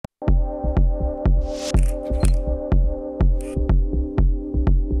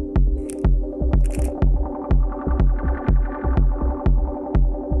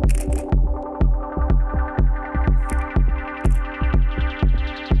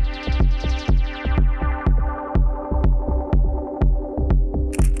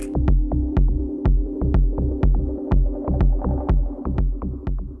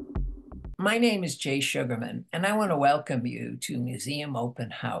My name is Jay Sugarman, and I want to welcome you to Museum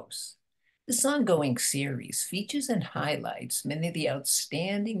Open House. This ongoing series features and highlights many of the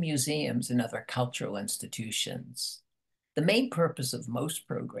outstanding museums and other cultural institutions. The main purpose of most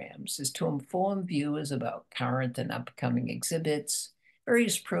programs is to inform viewers about current and upcoming exhibits,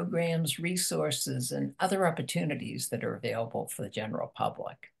 various programs, resources, and other opportunities that are available for the general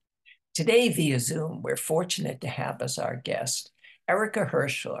public. Today, via Zoom, we're fortunate to have as our guest Erica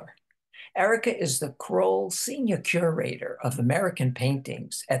Hirshler. Erica is the Croll Senior Curator of American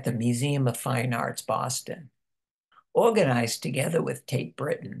Paintings at the Museum of Fine Arts, Boston. Organized together with Tate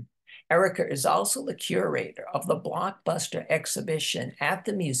Britain, Erica is also the curator of the blockbuster exhibition at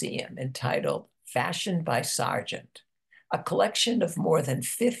the museum entitled Fashioned by Sargent, a collection of more than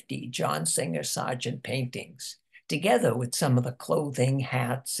 50 John Singer Sargent paintings, together with some of the clothing,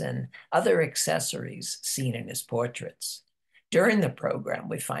 hats, and other accessories seen in his portraits. During the program,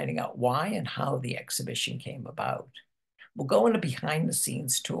 we're finding out why and how the exhibition came about. We'll go on a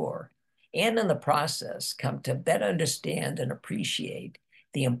behind-the-scenes tour and in the process come to better understand and appreciate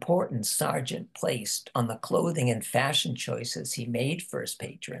the importance Sargent placed on the clothing and fashion choices he made for his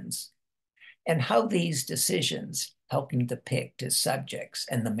patrons, and how these decisions help him depict his subjects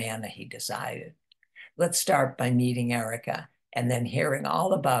in the manner he decided. Let's start by meeting Erica and then hearing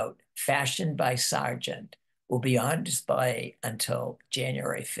all about Fashioned by Sargent, will be on display until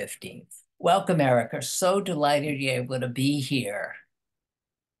January 15th. Welcome, Erica. So delighted you're able to be here.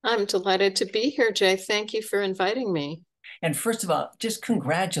 I'm delighted to be here, Jay. Thank you for inviting me. And first of all, just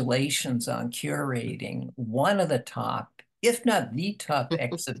congratulations on curating one of the top, if not the top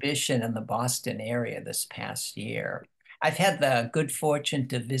exhibition in the Boston area this past year. I've had the good fortune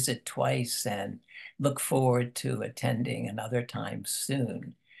to visit twice and look forward to attending another time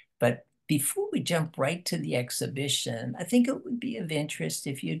soon. But before we jump right to the exhibition, I think it would be of interest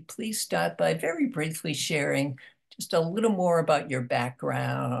if you'd please start by very briefly sharing just a little more about your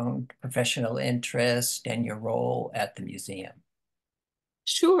background, professional interest, and your role at the museum.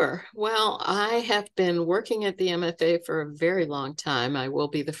 Sure. Well, I have been working at the MFA for a very long time, I will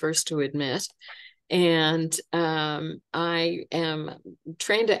be the first to admit. And I am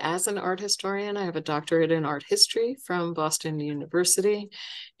trained as an art historian. I have a doctorate in art history from Boston University.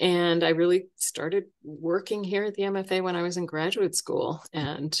 And I really started working here at the MFA when I was in graduate school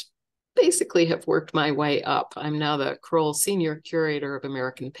and basically have worked my way up. I'm now the Croll Senior Curator of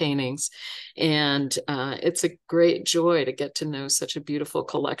American Paintings. And it's a great joy to get to know such a beautiful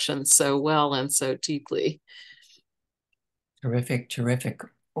collection so well and so deeply. Terrific, terrific.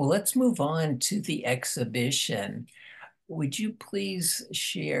 Well, let's move on to the exhibition. Would you please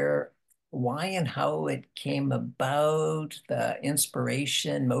share why and how it came about, the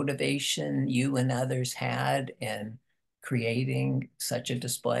inspiration, motivation you and others had in creating such a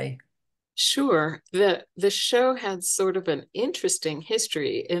display? Sure. The show had sort of an interesting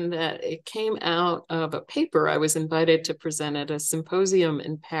history in that it came out of a paper I was invited to present at a symposium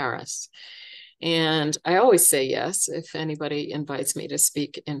in Paris. And I always say yes if anybody invites me to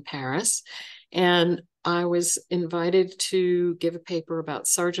speak in Paris. And I was invited to give a paper about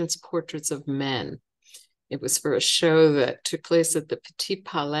Sargent's portraits of men. It was for a show that took place at the Petit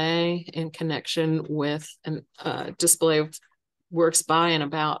Palais in connection with a display of works by and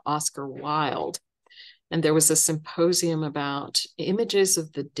about Oscar Wilde. And there was a symposium about images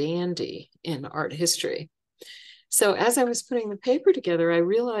of the dandy in art history. So as I was putting the paper together, I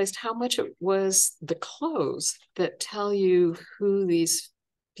realized how much it was the clothes that tell you who these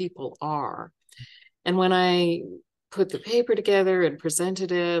people are. And when I put the paper together and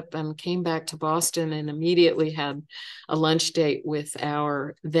presented it and came back to Boston and immediately had a lunch date with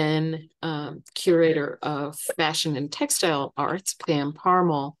our then curator of fashion and textile arts, Pam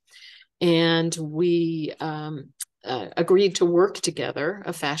Parmel, and we agreed to work together,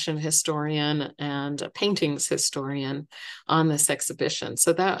 a fashion historian and a paintings historian, on this exhibition.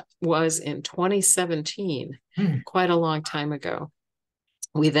 So that was in 2017, quite a long time ago.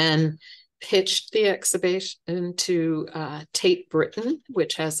 We then pitched the exhibition to Tate Britain,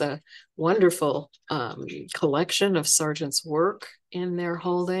 which has a wonderful collection of Sargent's work in their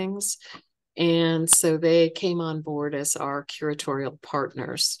holdings. And so they came on board as our curatorial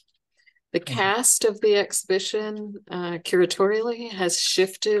partners. The cast of the exhibition curatorially has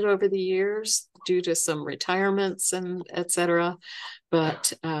shifted over the years due to some retirements and et cetera.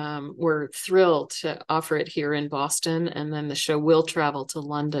 But we're thrilled to offer it here in Boston. And then the show will travel to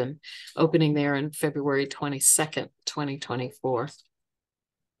London, opening there on February 22nd, 2024.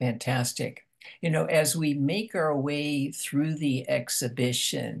 Fantastic. You know, as we make our way through the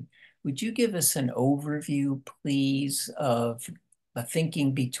exhibition, would you give us an overview, please, of the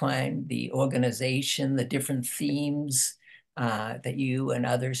thinking behind the organization, the different themes that you and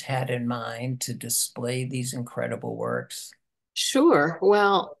others had in mind to display these incredible works? Sure.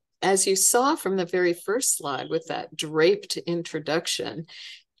 Well, as you saw from the very first slide with that draped introduction,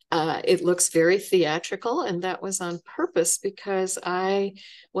 it looks very theatrical, and that was on purpose because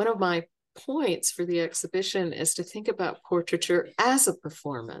one of my points for the exhibition is to think about portraiture as a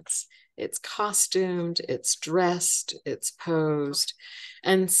performance. It's costumed, it's dressed, it's posed.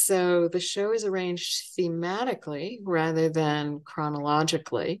 And so the show is arranged thematically rather than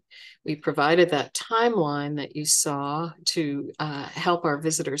chronologically. We provided that timeline that you saw to help our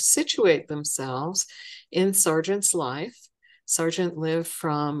visitors situate themselves in Sargent's life. Sargent lived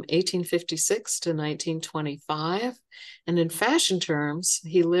from 1856 to 1925. And in fashion terms,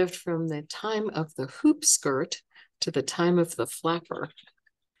 he lived from the time of the hoop skirt to the time of the flapper.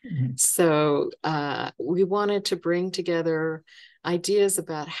 Mm-hmm. So we wanted to bring together ideas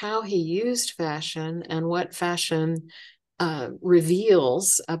about how he used fashion and what fashion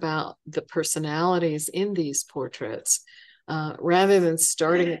reveals about the personalities in these portraits. Rather than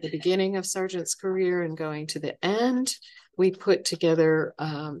starting at the beginning of Sargent's career and going to the end, we put together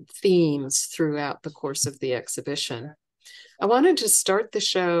themes throughout the course of the exhibition. I wanted to start the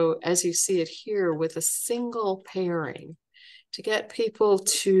show, as you see it here, with a single pairing to get people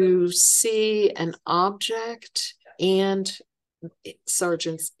to see an object and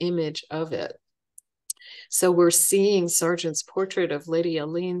Sargent's image of it. So we're seeing Sargent's portrait of Lady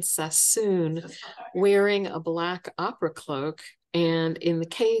Aline Sassoon wearing a black opera cloak, and in the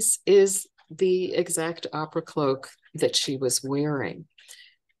case is the exact opera cloak that she was wearing.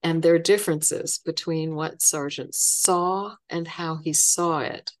 And there are differences between what Sargent saw and how he saw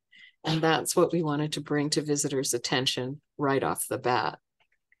it. And that's what we wanted to bring to visitors' attention right off the bat.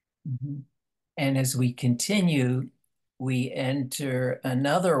 Mm-hmm. And as we continue, we enter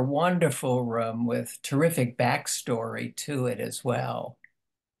another wonderful room with terrific backstory to it as well.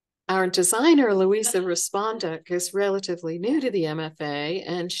 Our designer, Louisa Respondek, is relatively new to the MFA,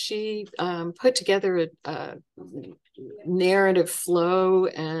 and she put together a narrative flow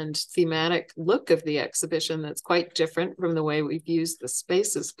and thematic look of the exhibition that's quite different from the way we've used the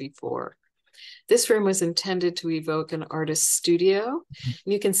spaces before. This room was intended to evoke an artist's studio.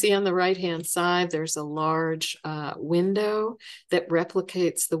 You can see on the right-hand side, there's a large window that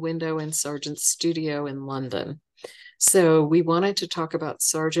replicates the window in Sargent's studio in London. So we wanted to talk about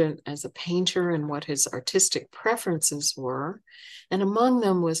Sargent as a painter and what his artistic preferences were. And among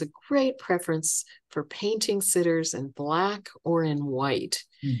them was a great preference for painting sitters in black or in white.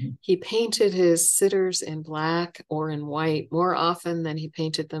 Mm-hmm. He painted his sitters in black or in white more often than he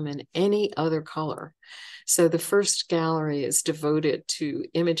painted them in any other color. So the first gallery is devoted to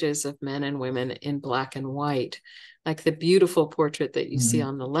images of men and women in black and white, like the beautiful portrait that you see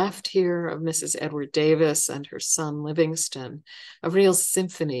on the left here of Mrs. Edward Davis and her son Livingston, a real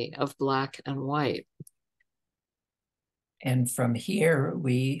symphony of black and white. And from here,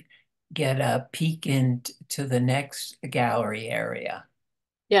 we get a peek into the next gallery area.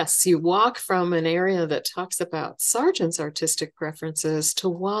 Yes, you walk from an area that talks about Sargent's artistic preferences to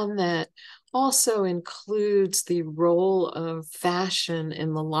one that also includes the role of fashion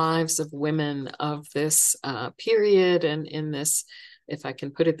in the lives of women of this period and in this, if I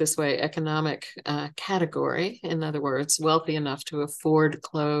can put it this way, economic category. In other words, wealthy enough to afford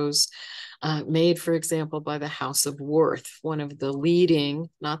clothes made, for example, by the House of Worth, one of the leading,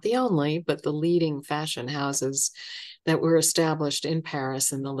 not the only, but the leading fashion houses that were established in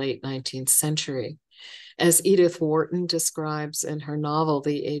Paris in the late 19th century. As Edith Wharton describes in her novel,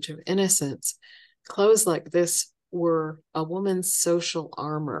 The Age of Innocence, clothes like this were a woman's social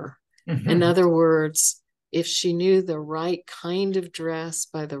armor. Mm-hmm. In other words, if she knew the right kind of dress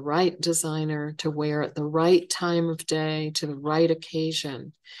by the right designer to wear at the right time of day to the right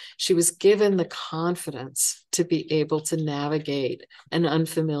occasion, she was given the confidence to be able to navigate an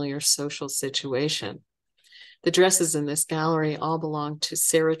unfamiliar social situation. The dresses in this gallery all belong to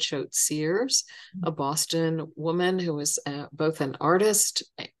Sarah Choate Sears, a Boston woman who was both an artist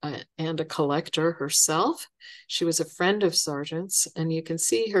and a collector herself. She was a friend of Sargent's, and you can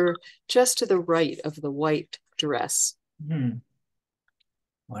see her just to the right of the white dress. Mm-hmm.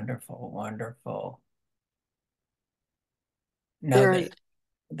 Wonderful, wonderful. Now,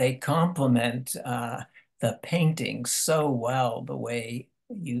 they complement the painting so well, the way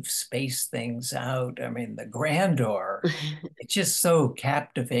you've spaced things out. I mean, the grandeur, it's just so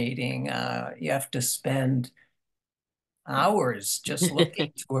captivating. You have to spend hours just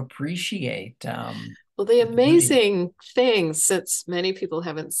looking to appreciate. Well, Well, the the beauty. amazing thing, since many people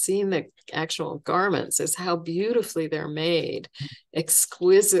haven't seen the actual garments, is how beautifully they're made,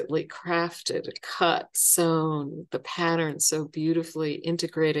 exquisitely crafted, cut, sewn, the pattern so beautifully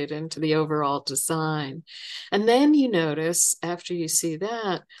integrated into the overall design. And then you notice, after you see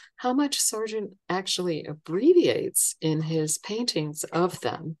that, how much Sargent actually abbreviates in his paintings of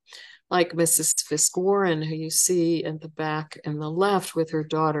them, like Mrs. Fiske-Warren, who you see in the back and the left with her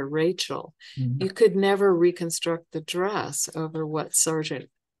daughter Rachel. Mhm. You could never reconstruct the dress over what Sargent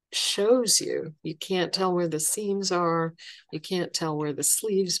shows you. You can't tell where the seams are, you can't tell where the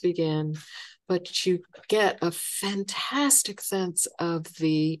sleeves begin, but you get a fantastic sense of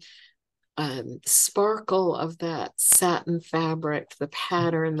the sparkle of that satin fabric, the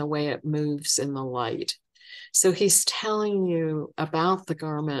pattern, the way it moves in the light. So he's telling you about the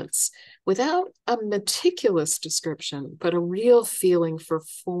garments without a meticulous description, but a real feeling for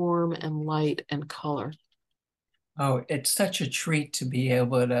form and light and color. Oh, it's such a treat to be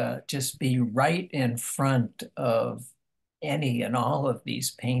able to just be right in front of any and all of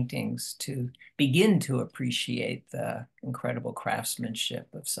these paintings to begin to appreciate the incredible craftsmanship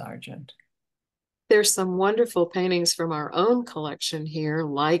of Sargent. There's some wonderful paintings from our own collection here,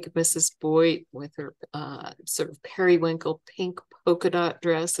 like Mrs. Boyd with her sort of periwinkle pink polka dot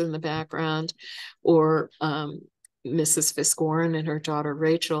dress in the background, or Mrs. Fiske-Warren and her daughter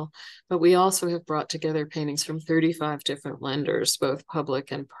Rachel. But we also have brought together paintings from 35 different lenders, both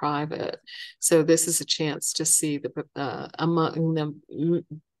public and private. So this is a chance to see among the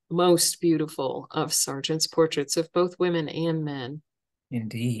most beautiful of Sargent's portraits of both women and men.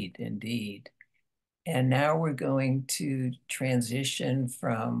 Indeed, indeed. And now we're going to transition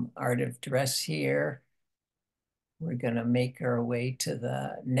from art of dress here. We're going to make our way to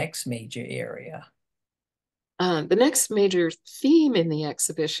the next major area. The next major theme in the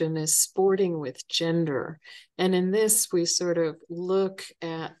exhibition is sporting with gender. And in this, we sort of look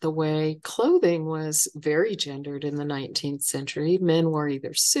at the way clothing was very gendered in the 19th century. Men wore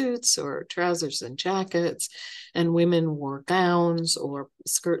either suits or trousers and jackets, and women wore gowns or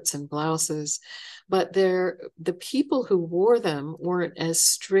skirts and blouses. But the people who wore them weren't as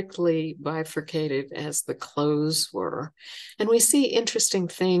strictly bifurcated as the clothes were. And we see interesting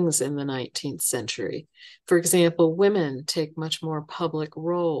things in the 19th century. For example, women take much more public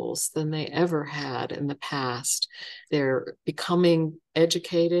roles than they ever had in the past. They're becoming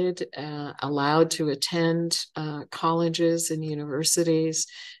educated, allowed to attend colleges and universities.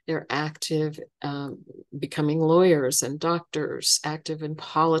 They're active, becoming lawyers and doctors, active in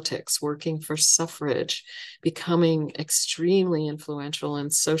politics, working for suffrage, becoming extremely influential in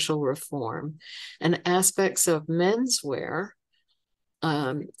social reform. And aspects of menswear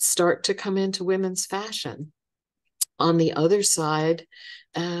start to come into women's fashion. On the other side,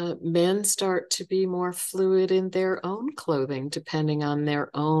 men start to be more fluid in their own clothing, depending on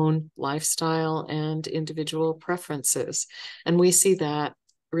their own lifestyle and individual preferences. And we see that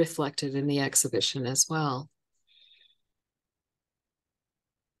reflected in the exhibition as well.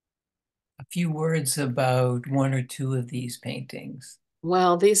 A few words about one or two of these paintings.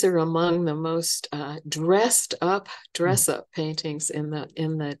 Well, these are among the most dress up paintings in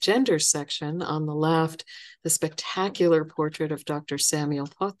the gender section. On the left, the spectacular portrait of Dr. Samuel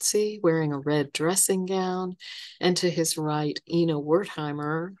Pozzi wearing a red dressing gown, and to his right, Ina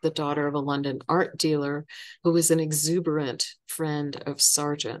Wertheimer, the daughter of a London art dealer, who was an exuberant friend of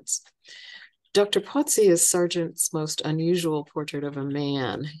Sargent's. Dr. Pozzi is Sargent's most unusual portrait of a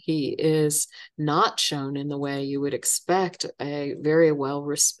man. He is not shown in the way you would expect a very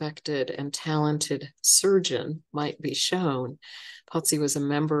well-respected and talented surgeon might be shown. Pozzi was a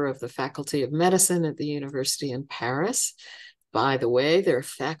member of the Faculty of Medicine at the University in Paris. By the way, their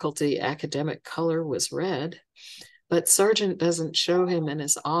faculty academic color was red. But Sargent doesn't show him in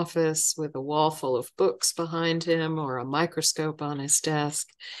his office with a wall full of books behind him or a microscope on his desk.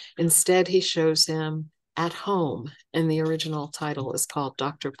 Instead, he shows him at home, and the original title is called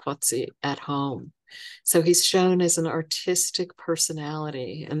Dr. Pozzi at Home. So he's shown as an artistic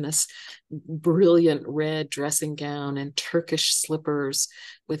personality in this brilliant red dressing gown and Turkish slippers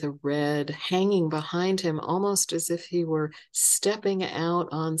with a red hanging behind him, almost as if he were stepping out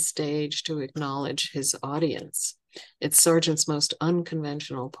on stage to acknowledge his audience. It's Sargent's most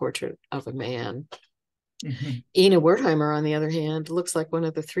unconventional portrait of a man. Mm-hmm. Ina Wertheimer, on the other hand, looks like one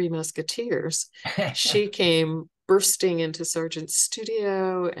of the Three Musketeers. She came bursting into Sargent's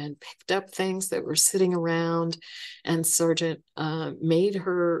studio and picked up things that were sitting around, and Sargent made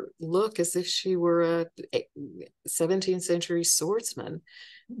her look as if she were a 17th century swordsman.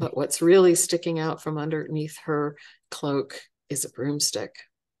 But what's really sticking out from underneath her cloak is a broomstick.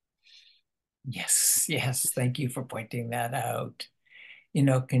 Yes, yes. Thank you for pointing that out.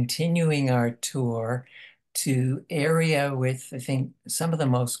 Continuing our tour to area with, I think, some of the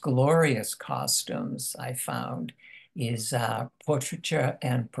most glorious costumes I found is portraiture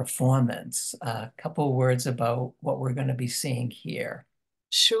and performance. A couple words about what we're going to be seeing here.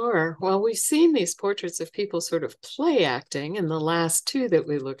 Sure. Well, we've seen these portraits of people sort of play acting in the last two that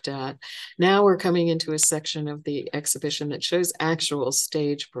we looked at. Now we're coming into a section of the exhibition that shows actual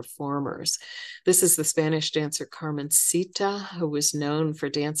stage performers. This is the Spanish dancer Carmencita, who was known for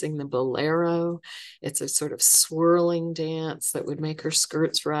dancing the bolero. It's a sort of swirling dance that would make her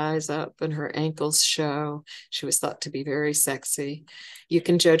skirts rise up and her ankles show. She was thought to be very sexy. You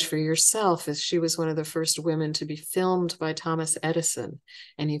can judge for yourself, as she was one of the first women to be filmed by Thomas Edison,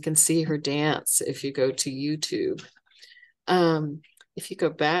 and you can see her dance if you go to YouTube. If you go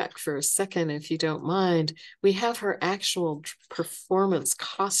back for a second, if you don't mind, we have her actual performance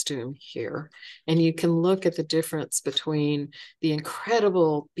costume here, and you can look at the difference between the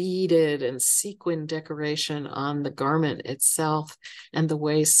incredible beaded and sequin decoration on the garment itself and the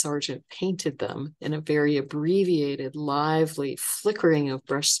way Sargent painted them in a very abbreviated, lively flickering of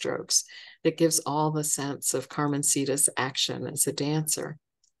brushstrokes that gives all the sense of Carmencita's action as a dancer.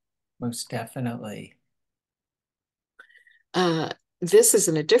 Most definitely. This is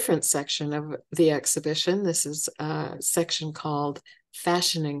in a different section of the exhibition. This is a section called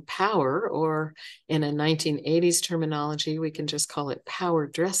Fashioning Power, or in a 1980s terminology, we can just call it power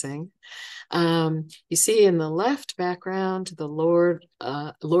dressing. You see in the left background, the Lord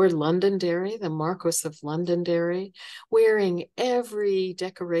Londonderry, the Marquis of Londonderry, wearing every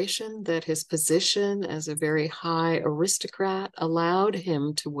decoration that his position as a very high aristocrat allowed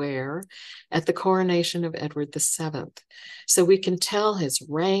him to wear at the coronation of Edward VII. So we can tell his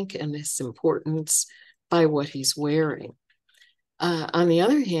rank and his importance by what he's wearing. On the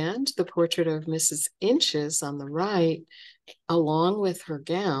other hand, the portrait of Mrs. Inches on the right, along with her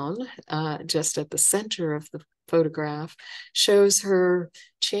gown, just at the center of the photograph, shows her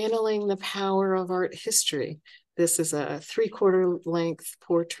channeling the power of art history. This is a 3/4 length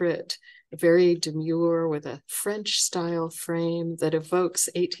portrait, very demure, with a French style frame that evokes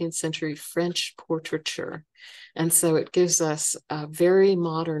 18th century French portraiture. And so it gives us a very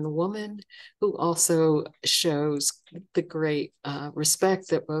modern woman who also shows the great respect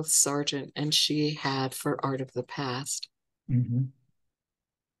that both Sargent and she had for art of the past. Mm-hmm.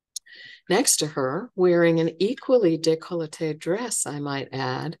 Next to her, wearing an equally décolleté dress, I might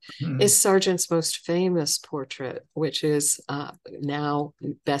add, Mm-hmm. is Sargent's most famous portrait, which is now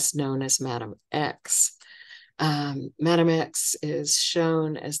best known as Madame X. Madame X is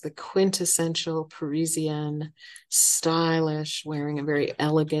shown as the quintessential Parisienne, stylish, wearing a very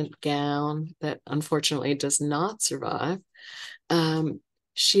elegant gown that unfortunately does not survive.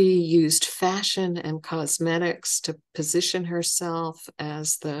 She used fashion and cosmetics to position herself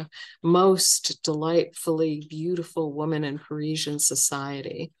as the most delightfully beautiful woman in Parisian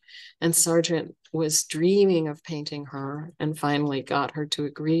society. And Sargent was dreaming of painting her and finally got her to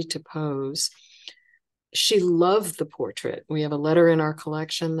agree to pose. She loved the portrait. We have a letter in our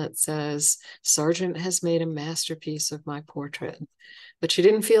collection that says, Sargent has made a masterpiece of my portrait. But she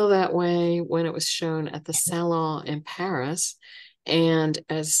didn't feel that way when it was shown at the Salon in Paris. And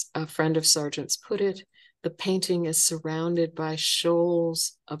as a friend of Sargent's put it, the painting is surrounded by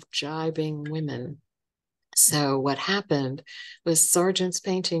shoals of jibing women. So what happened was Sargent's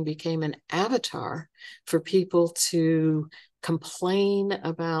painting became an avatar for people to complain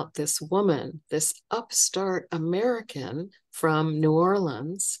about this woman, this upstart American from New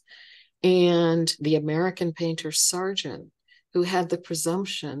Orleans, and the American painter Sargent, who had the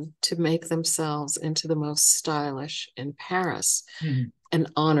presumption to make themselves into the most stylish in Paris, an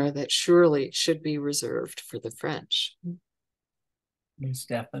honor that surely should be reserved for the French. Yes,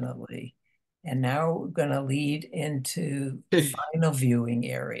 definitely. And now we're going to lead into the final viewing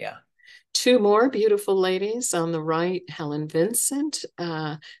area. Two more beautiful ladies on the right, Helen Vincent,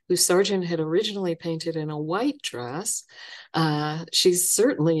 who Sargent had originally painted in a white dress. She's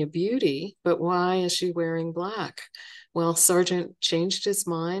certainly a beauty, but why is she wearing black? Well, Sargent changed his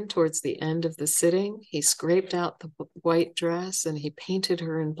mind towards the end of the sitting. He scraped out the white dress and he painted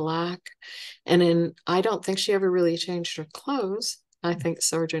her in black. And I don't think she ever really changed her clothes. I think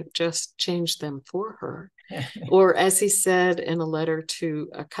Sargent just changed them for her. Or as he said in a letter to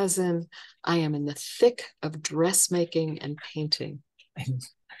a cousin, I am in the thick of dressmaking and painting.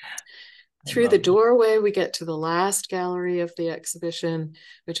 Through the doorway, we get to the last gallery of the exhibition,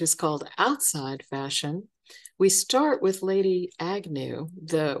 which is called Outside Fashion. We start with Lady Agnew,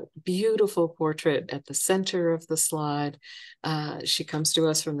 the beautiful portrait at the center of the slide. She comes to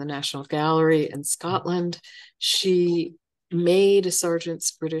us from the National Gallery in Scotland. She made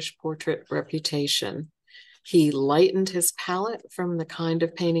Sargent's British portrait reputation. He lightened his palette from the kind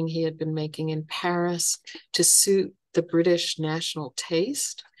of painting he had been making in Paris to suit the British national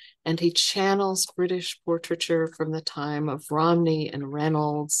taste. And he channels British portraiture from the time of Romney and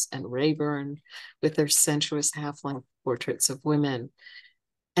Reynolds and Raeburn with their sensuous half-length portraits of women.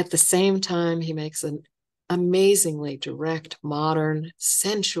 At the same time, he makes an amazingly direct, modern,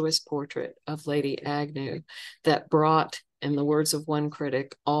 sensuous portrait of Lady Agnew that brought, in the words of one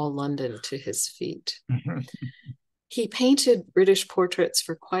critic, all London to his feet. He painted British portraits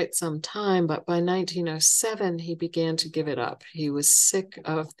for quite some time, but by 1907, he began to give it up. He was sick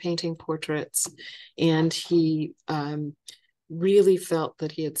of painting portraits, and he really felt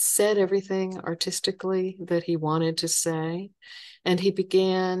that he had said everything artistically that he wanted to say. And he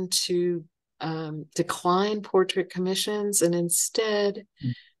began to decline portrait commissions and instead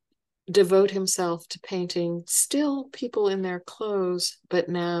devote himself to painting still people in their clothes, but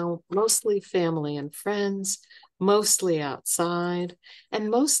now mostly family and friends, mostly outside, and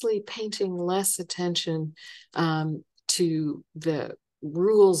mostly paying less attention to the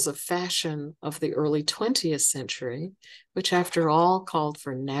rules of fashion of the early 20th century, which after all called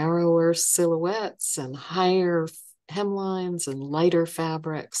for narrower silhouettes and higher hemlines and lighter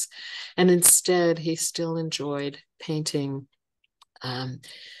fabrics. And instead, he still enjoyed painting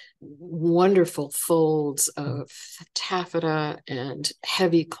wonderful folds of taffeta and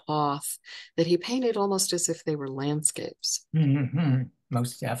heavy cloth that he painted almost as if they were landscapes. Mm-hmm.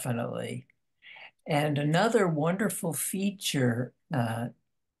 Most definitely. And another wonderful feature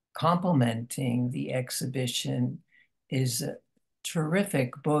complementing the exhibition is a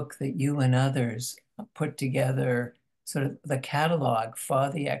terrific book that you and others put together, sort of the catalog for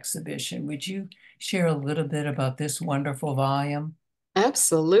the exhibition. Would you share a little bit about this wonderful volume?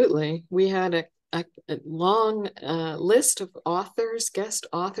 Absolutely. We had a long list of authors, guest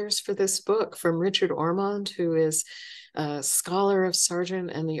authors for this book, from Richard Ormond, who is a scholar of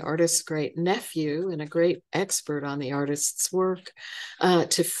Sargent and the artist's great nephew and a great expert on the artist's work,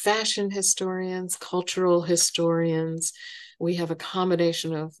 to fashion historians, cultural historians. We have a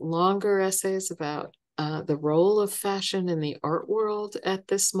combination of longer essays about the role of fashion in the art world at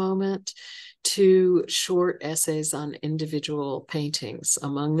this moment, to short essays on individual paintings,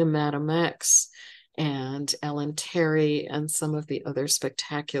 among them Madame X and Ellen Terry and some of the other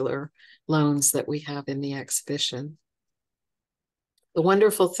spectacular loans that we have in the exhibition. The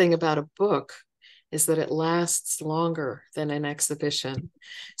wonderful thing about a book is that it lasts longer than an exhibition.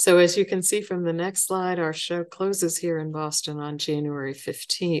 So as you can see from the next slide, our show closes here in Boston on January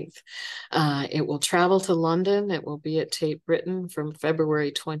 15th. It will travel to London. It will be at Tate Britain from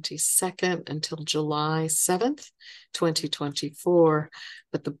February 22nd until July 7th, 2024.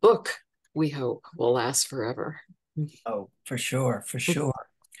 But the book, we hope, will last forever. Oh, for sure, for sure.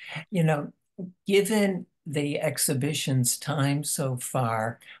 You know, given the exhibition's time so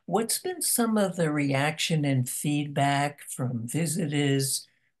far, what's been some of the reaction and feedback from visitors,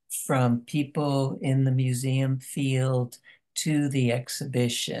 from people in the museum field to the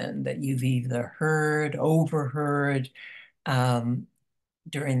exhibition that you've either heard, overheard during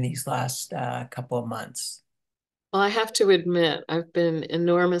these last couple of months? Well, I have to admit, I've been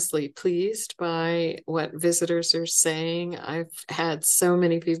enormously pleased by what visitors are saying. I've had so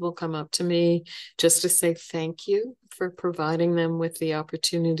many people come up to me just to say thank you for providing them with the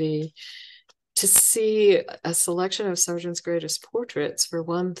opportunity to see a selection of Sargent's greatest portraits, for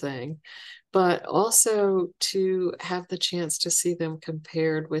one thing, but also to have the chance to see them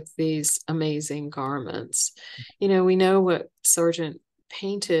compared with these amazing garments. You know, we know what Sargent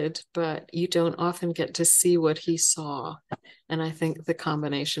painted, but you don't often get to see what he saw. And I think the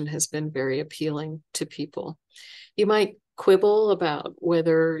combination has been very appealing to people. You might quibble about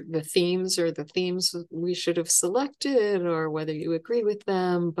whether the themes are the themes we should have selected or whether you agree with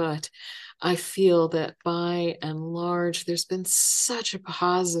them, but I feel that by and large, there's been such a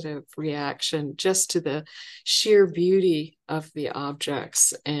positive reaction just to the sheer beauty of the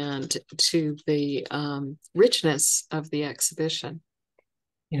objects and to the richness of the exhibition.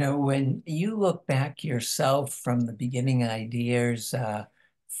 You know, when you look back yourself from the beginning ideas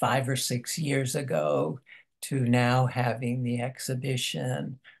 5 or 6 years ago to now having the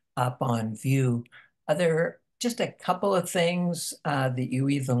exhibition up on view, are there just a couple of things that you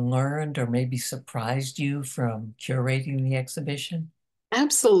either learned or maybe surprised you from curating the exhibition?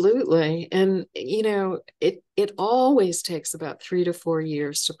 Absolutely. And it always takes about 3 to 4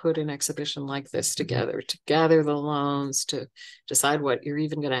 years to put an exhibition like this together, to gather the loans, to decide what you're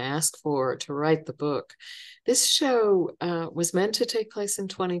even going to ask for, to write the book. This show was meant to take place in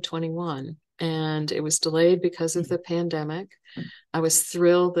 2021, and it was delayed because of the pandemic. I was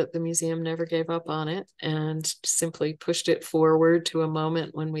thrilled that the museum never gave up on it and simply pushed it forward to a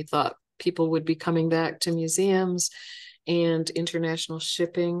moment when we thought people would be coming back to museums and international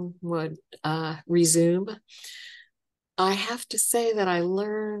shipping would resume. I have to say that I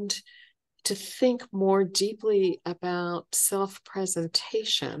learned to think more deeply about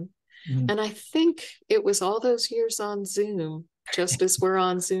self-presentation. And I think it was all those years on Zoom, just as we're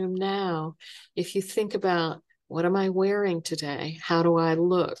on Zoom now. If you think about, what am I wearing today? How do I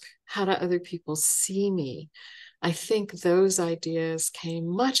look? How do other people see me? I think those ideas came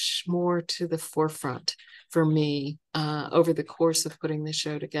much more to the forefront for me over the course of putting the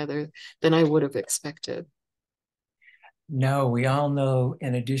show together than I would have expected. No, we all know,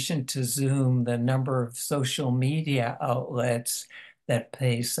 in addition to Zoom, the number of social media outlets that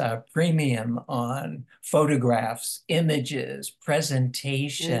place a premium on photographs, images,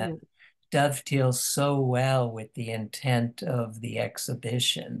 presentation, dovetails so well with the intent of the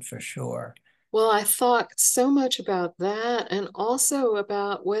exhibition, for sure. Well, I thought so much about that and also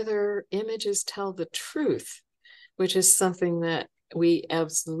about whether images tell the truth, which is something that we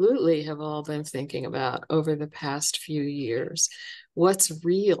absolutely have all been thinking about over the past few years. What's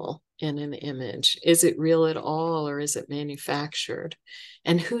real in an image? Is it real at all, or is it manufactured?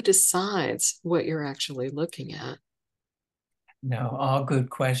 And who decides what you're actually looking at? No, all good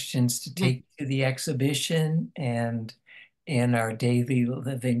questions to take to the exhibition and in our daily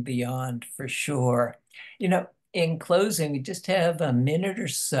living beyond, for sure. You know, in closing, we just have a minute or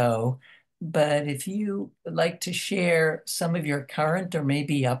so, but if you would like to share some of your current or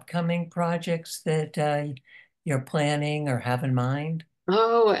maybe upcoming projects that you're planning or have in mind.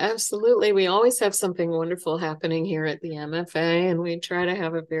 Oh, absolutely. We always have something wonderful happening here at the MFA, and we try to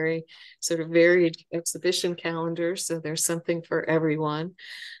have a very sort of varied exhibition calendar. So there's something for everyone.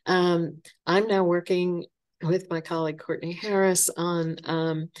 I'm now working with my colleague Courtney Harris on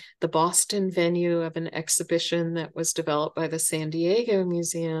the Boston venue of an exhibition that was developed by the San Diego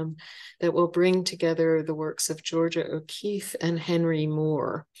Museum that will bring together the works of Georgia O'Keeffe and Henry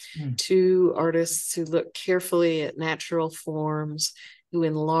Moore, two artists who look carefully at natural forms, who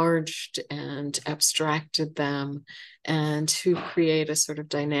enlarged and abstracted them, and who create a sort of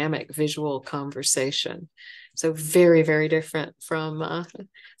dynamic visual conversation. So very, very different from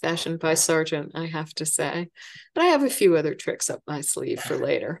Fashioned by Sargent, I have to say. But I have a few other tricks up my sleeve for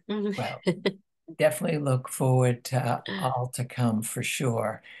later. Well, definitely look forward to all to come, for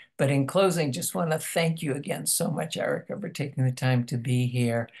sure. But in closing, just want to thank you again so much, Erica, for taking the time to be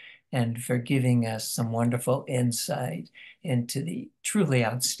here and for giving us some wonderful insight into the truly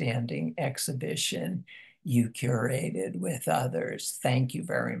outstanding exhibition you curated with others. Thank you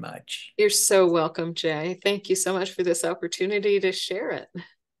very much. You're so welcome, Jay. Thank you so much for this opportunity to share it.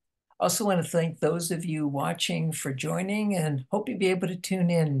 Also want to thank those of you watching for joining and hope you'll be able to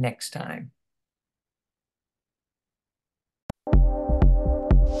tune in next time.